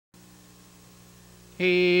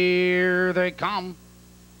Here they come.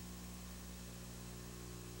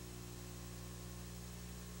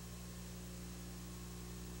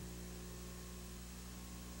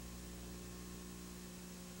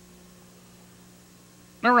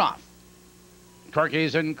 They're off.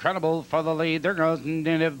 Corky's Incredible for the lead. There goes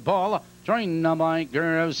Native Bull, joined by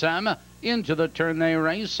Guru Sam. Into the turn they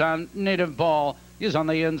race, and Native Bull is on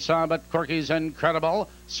the inside, but Corky's Incredible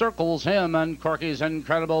circles him, and Corky's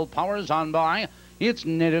Incredible powers on by. It's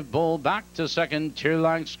Native Bull back to second, 2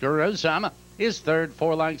 lengths. Guru Sam is third,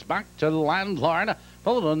 4 lengths back to Landlord.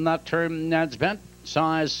 Followed on that turn, Ned's Bent,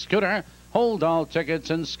 Size Scooter, Hold All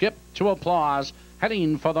Tickets, and Skip to Applause.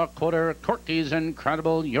 Heading for the quarter, Corky's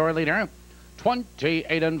Incredible, your leader.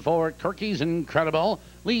 28 4, Corky's Incredible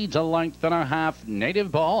leads a length and a half.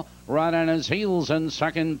 Native Bull right on his heels in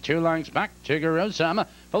second, 2 lengths back to Guru Sam,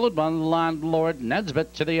 followed by Landlord.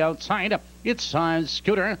 Nesbitt to the outside. It's Size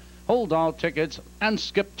Scooter, Hold All Tickets, and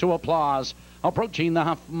Skip to Applause. Approaching the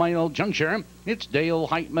half-mile juncture, it's Dale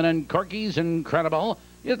Heitman and Corky's Incredible.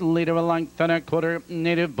 It leader a length and a quarter.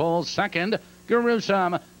 Native Bull second. Guru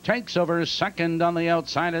Sam takes over second on the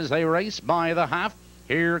outside as they race by the half.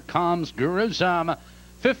 Here comes Guru Sam,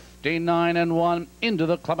 59 1 into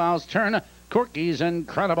the clubhouse turn. Corky's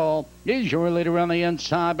Incredible is your leader on the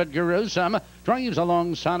inside, but Guru Sam drives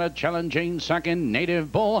alongside a challenging second.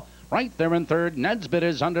 Native Bull right there in third. Nesbitt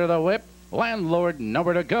is under the whip. Landlord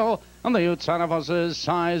nowhere to go. On the outside of us is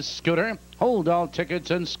Size Scooter, Hold All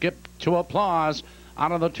Tickets, and Skip to Applause.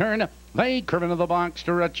 Out of the turn, they curve into the box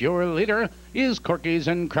to reach. Your leader is Corky's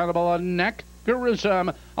Incredible, a neck. Guru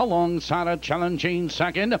Sam alongside a challenging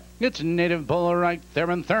second. It's Native Bull right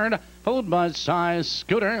there in third, followed by Size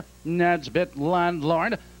Scooter, Nesbitt,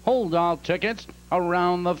 Landlord, Hold All Tickets.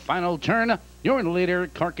 Around the final turn, your leader,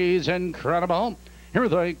 Corky's Incredible. Here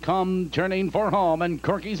they come, turning for home, and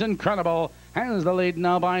Corky's Incredible has the lead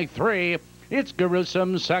now by 3. It's Guru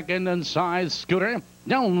Sam second and Size Scooter.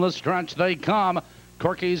 Down the stretch they come.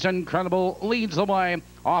 Corky's Incredible leads the way.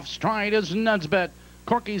 Off stride is Nesbitt.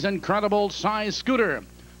 Corky's Incredible, Size Scooter.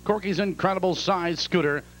 Corky's Incredible, Size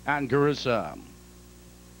Scooter, and Guru Sam.